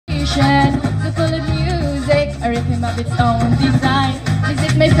nation, so full of music, a rhythm of its own design.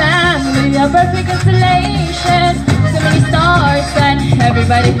 Visit my family, a perfect constellation. So many stars and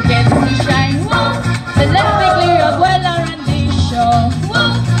everybody gets to shine. Whoa, but let's be clear of well our rendition.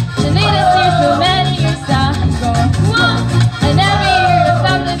 Whoa, she lead us here so many years ago. Whoa, and every year a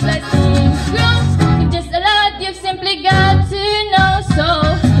fabulous blessings grow. It's just a lot you've simply got to know. So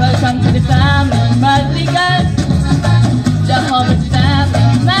welcome to the family Madrigal, the home of family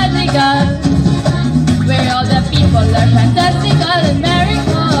Madrigal, where all the people are fantastical and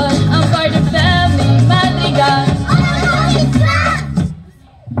miracle. I'm part of family Madrigal.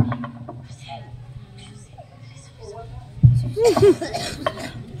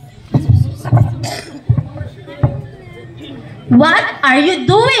 What are you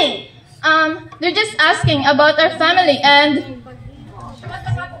doing? They're just asking about our family and she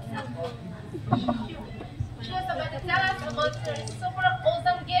was about to tell us about her super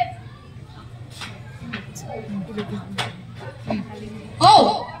awesome gift.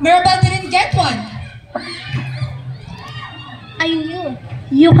 Oh, Mirabel didn't get one. I knew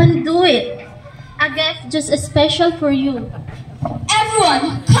you can do it. A gift just special for you.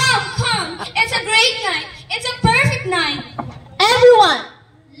 Everyone, come! It's a great night. It's a perfect night. Everyone,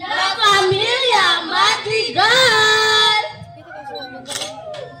 La Familia Madrigal!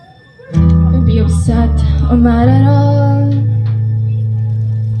 Don't be upset or mad at all.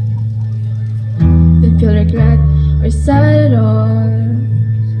 Don't feel regret or sad at all.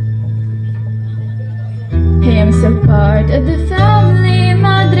 Hey, I'm still part of the family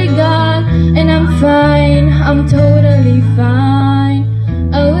Madrigal, and I'm fine, I'm totally fine.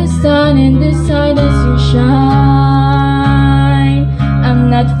 I was standing beside as you shine. I'm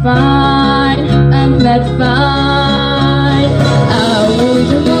not fine, I'm not fine. I would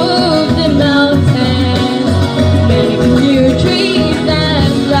remove the mountains, make new trees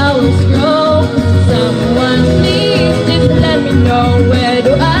and flowers grow. Someone please just let me know, where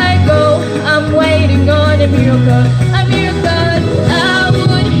do I go? I'm waiting on a miracle, a miracle. I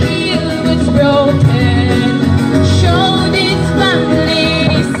would heal what's broken, show this family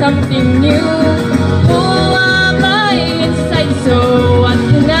something new. Who am I inside? So what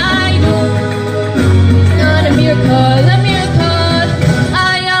can I do? Not a miracle, a miracle. I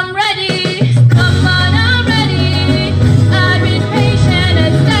am ready. Come on, I'm ready. I've been patient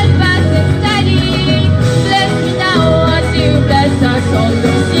and steadfast and steady. Bless me now as you bless us all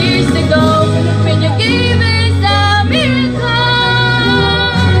those years ago, when you gave us a miracle.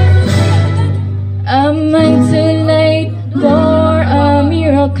 Am I too late for a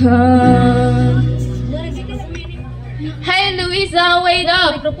miracle? Hey Louisa, wait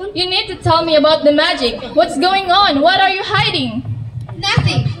up! You need to tell me about the magic. What's going on? What are you hiding?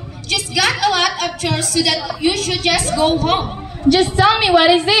 Nothing. Just got a lot of chores so that you should just go home. Just tell me, what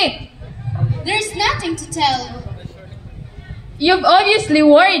is it? There's nothing to tell. You've obviously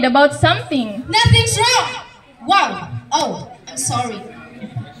worried about something. Nothing's wrong! Wow! Oh, I'm sorry.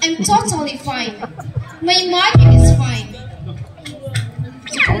 I'm totally fine. My magic is fine.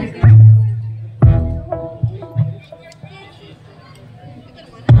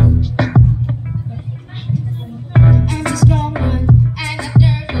 I'm the strong one, I'm not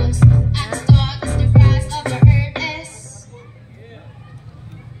nervous. I'm as tall as the grass of the earth is.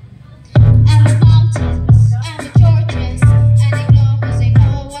 I'm the mountains, I'm the churches, and I know 'cause I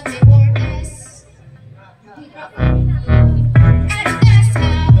know what my word is. And that's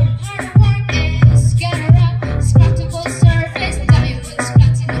how hard work is. Get her up, scratch the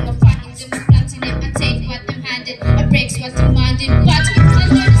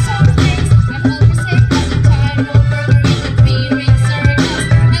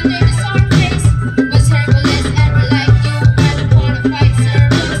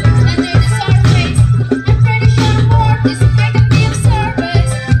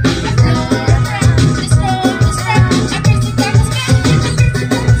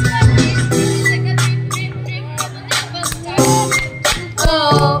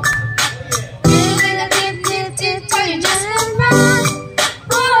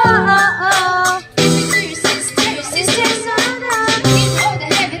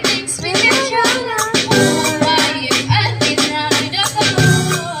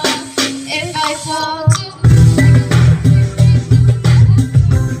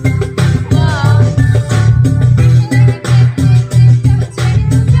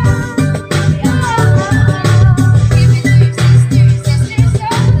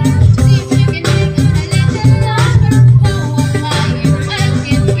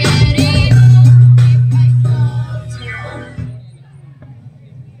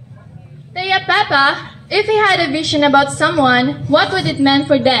had a vision about someone, what would it mean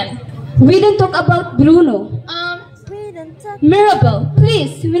for them? We don't talk about Bruno. Mirabel,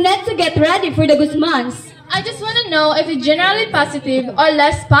 please, we need to get ready for the Guzmans. I just want to know if it's generally positive or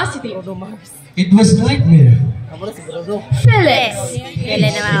less positive. It was nightmare. Felix.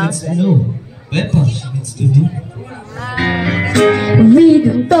 Felix, no. Peppa, it's too deep. We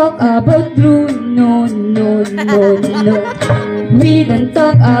don't talk about Bruno, no, no, no. We don't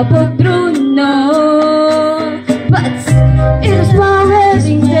talk about Bruno. But it was my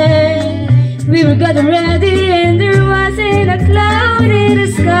wedding day. We were getting ready and there wasn't a cloud in the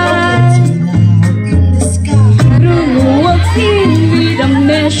sky. Bruno walks in with a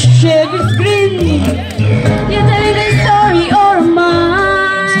mischievous grin. You're telling the story or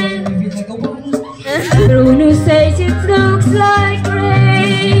mine. Bruno says it looks like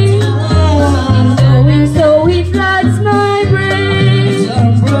rain. In doing so he floods my brain.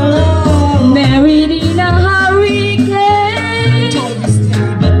 Married in a hurricane.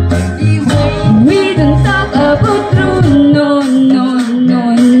 We don't talk about Bruno, no,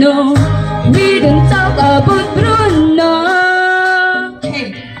 no, no. We don't talk about Bruno. Hey,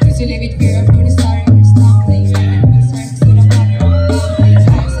 who's you live it here? Bruno starring in stumbling. Starting to the body.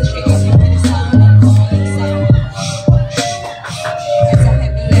 Times a shade when it's sound and falling sound. It's a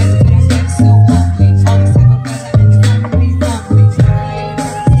heavy left, but I get so hungry. All the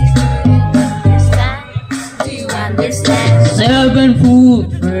seven Do you understand? 7 foot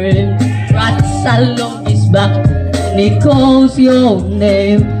frame trots along his back, and he calls your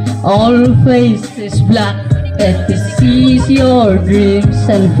name. All face is black, and he sees your dreams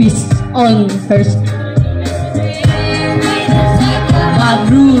and feasts on hers. But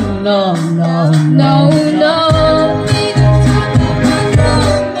Bruno, no, no, no.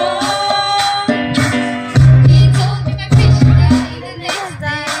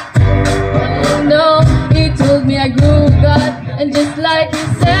 No, he told me I grew God, and just like he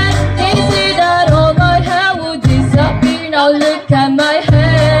said, he said that all my hair would disappear. Now look at my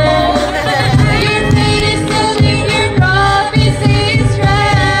hair. Your fate is telling your prophecy is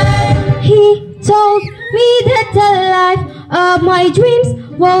right. He told me that the life of my dreams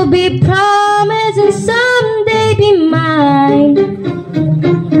will be promised and someday be mine.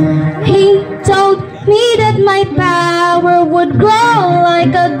 He told me that my power would grow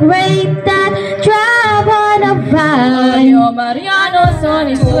like a grape that thrive on a vine. Mario Mariano's on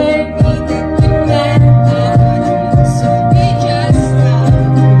his way.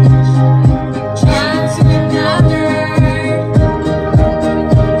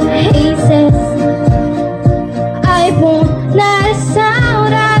 He says, I won't let a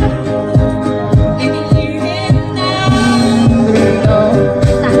sound out of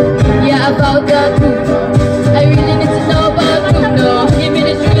Yeah, about that Bruno. I really need to know about Bruno. Give me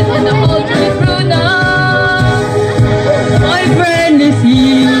the truth and the whole truth, Bruno. my friend is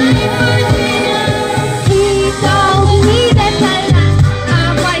here. He told me that the life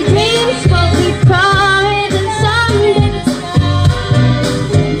of my dreams will be promised and someday.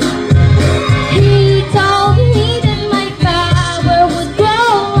 He told me that my power would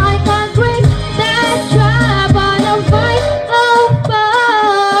grow like a grape that thrive on a vine of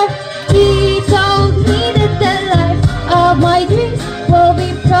fire. He told me that the life of my dreams will be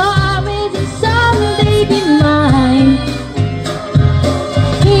promised and someday be mine.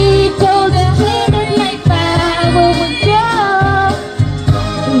 He told me that my power would grow.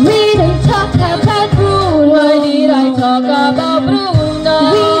 We don't talk about Bruno. Why did I talk about Bruno?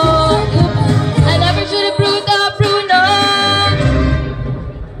 I never should have brought up Bruno.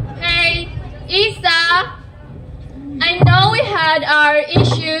 Hey, Isa. I know we had our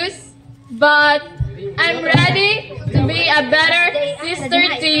issues, but I'm ready to be a better sister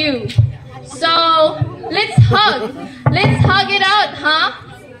to you. So, let's hug. Let's hug it out, huh?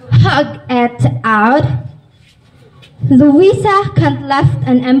 Hug it out. Luisa can't left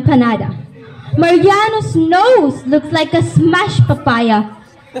an empanada. Mariano's nose looks like a smashed papaya.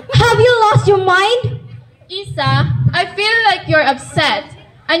 Have you lost your mind? Isa, I feel like you're upset.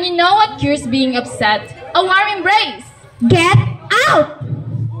 And you know what cures being upset? A warm embrace. Get out!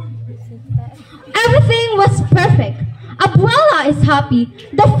 Everything was perfect. Abuela is happy.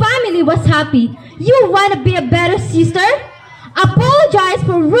 The family was happy. You want to be a better sister? Apologize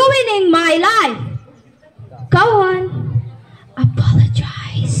for ruining my life. Go on.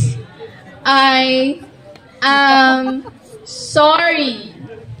 Apologize. I am sorry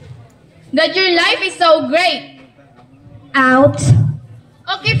that your life is so great. Out.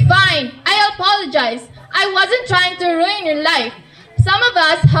 Okay, fine. I apologize. I wasn't trying to ruin your life. Some of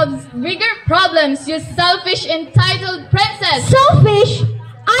us have bigger problems, you selfish, entitled princess. Selfish?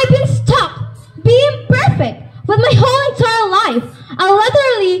 I've been stuck being perfect with my whole entire life. And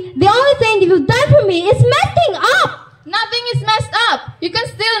literally, the only thing you've done for me is messing up. Nothing is messed up. You can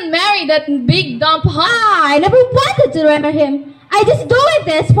still marry that big dumb hunk. I never wanted to marry him. I just doing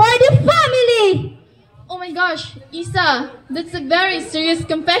this for the family. Oh my gosh, Isa, that's a very serious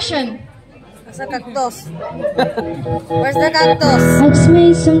confession. Asa cactus? Where's the cactus? I just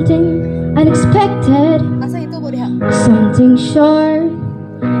made something unexpected, Asa ito po diha? something short,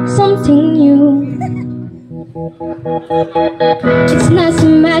 something new. It's not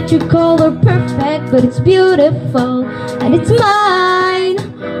symmetrical or perfect, but it's beautiful and it's mine.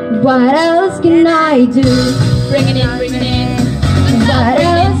 What else can I do? Bring it in, bring it in. What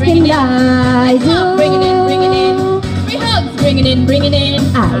else can I do? Bring it in, bring it in. Free hugs, bring it in, bring it in.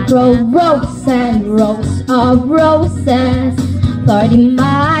 I grow rows and rows of roses, 30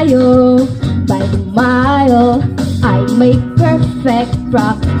 mile by the mile. I make perfect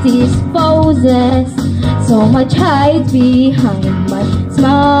practice poses, so much hide behind my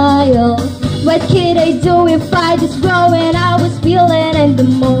smile. What could I do if I just grow and I was feeling in the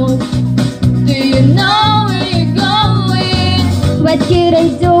mood? Do you know where you're going? What could I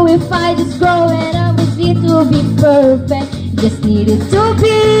do if I just grow and I was fit to be perfect? Just needed to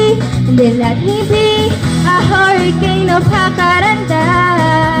be, and they let me be a hurricane of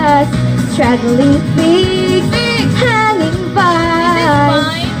jacarandas, straddling feet, hanging by.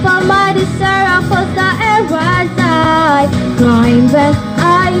 From my desire across the air as I climb and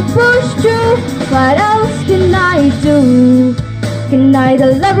I push through. What else can I do? Can I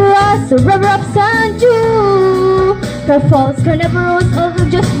deliver us a rubber ups and you? Careful's carnivorous, although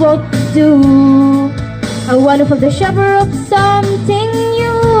just won't do. I wonder if the shepherd of something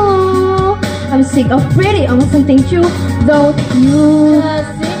new. I'm sick of pretty, I want something true, don't you? Does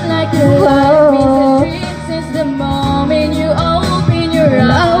seem like your life is a dream since the moment you open your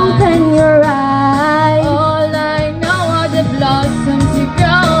eyes. Open your eyes. All I know are the blossoms you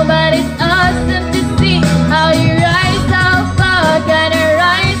grow, but it's awesome to see how you rise so far. Gonna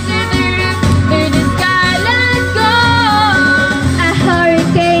rise to the roof, to the sky, let's go. A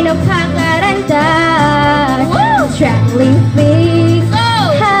hurricane of jacarandas, Woo! traveling feet,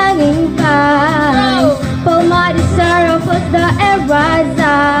 Go! hanging by. Go! For my desire was the air as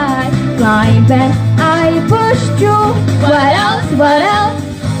I climb and I push through. What else? What else?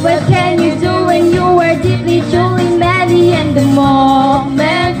 What can you do when you are deeply, truly madly in the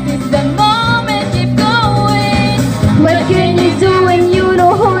moment? It's the moment, keep going. What can you do when you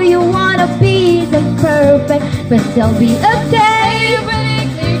know who you wanna be? Isn't perfect, but still be okay.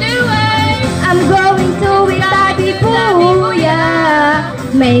 Clear the way. I'm going to be happy, booyah,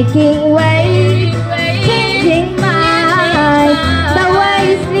 making way, changing mind. The way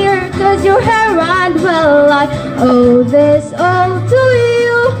is clear 'cause your hair and will I owe this all to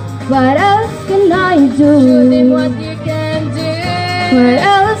you. What else can I Show them do? what you can do. What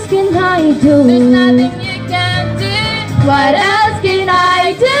else can I do? There's nothing you can do. What else can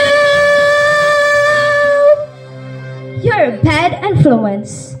I do? You're a bad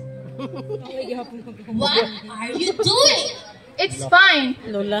influence. What are you doing? It's fine.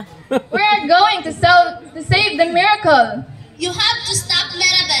 Lola. We're going to save the miracle. You have to stop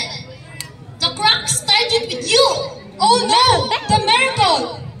Maribel. The crack started with you. Oh no, the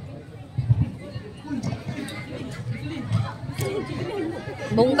miracle.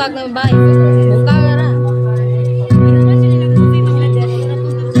 Bungkag na ba? Bungkag na.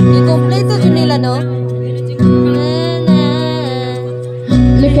 I-complete yun nila, no?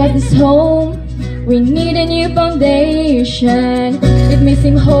 Look at this home. We need a new foundation. It may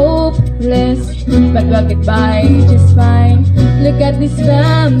seem hopeless, but we'll get by just fine. Look at this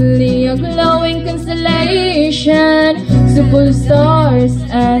family, a glowing constellation. So full of stars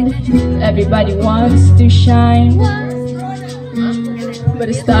and everybody wants to shine. But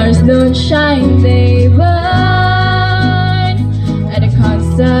the stars don't shine, they burn. And the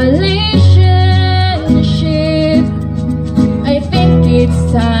constellation shift. I think it's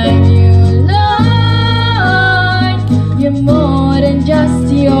time you learn. You're more than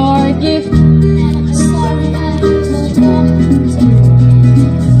just your gift.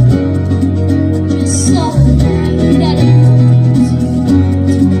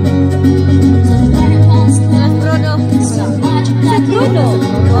 Bruno.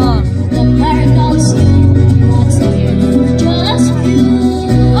 Oh.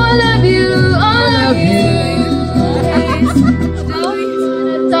 All of you, all of you.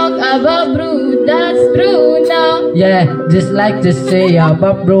 Talk about Bruno, that's Bruno. Yeah, just like to say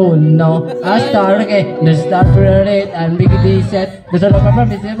about Bruno. I start again, the start for it and big D set. The sort of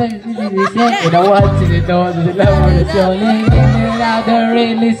problem is never set. You know what? You know the love of the show. Now the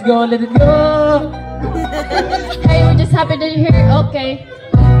rain, let's go, let it go. Hey, we're just happy that you're here, okay.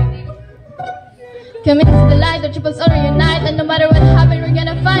 Come into the light, the triples all reunite, and no matter what happens, we're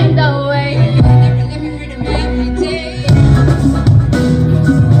gonna find a way. Never let me rhythm every day.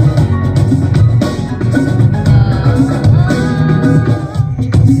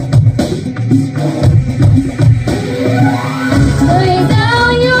 Lay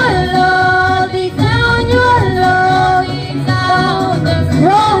down your load, lay down your load, lay down the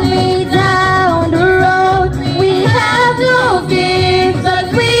road, lay down the road. We have no fear, but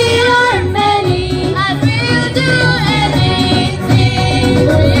we are many, and we'll do anything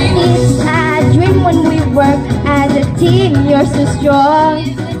for you. It's a dream when we work as a team. You're so strong,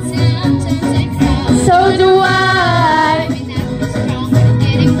 So do I.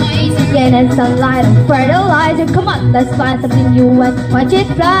 skin and sunlight and fertilizer. Come on, let's find something new and watch it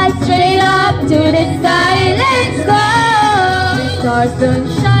fly Straight up to the sky, let's go. Stars don't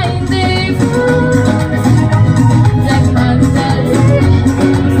shine, they like constellations.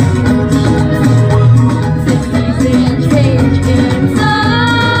 The seasons change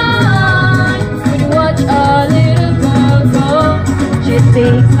inside. When you watch a little girl go, she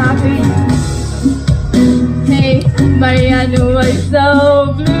thinks happy. Hey, Mariano was so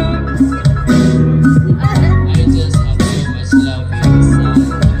blue. I just have so much love inside.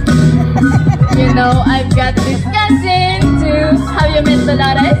 You know I've got this cousin too. Have you met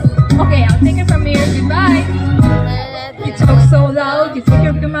Dolores? Okay, I'll take it from here. Goodbye. You talk so loud. You take care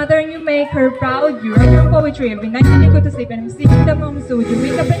of your mother and you make her proud. You write your poetry every night when you go to sleep, and I'm sleeping the moment, so you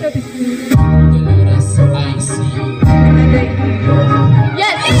wake up and notice me. Dolores, I see you.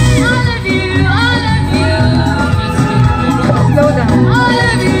 Yes, all of you, all of you, Slow down. all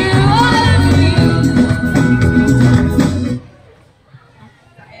of you, all of you.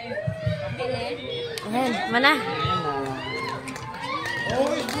 Ayan, mana?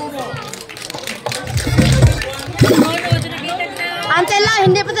 Until now,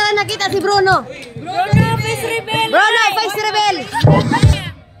 hindi pa talaga nakita si Bruno. Bruno, face reveal! Bruno, face reveal!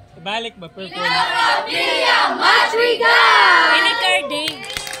 Balik ba? Purple. Familia, Madrigal!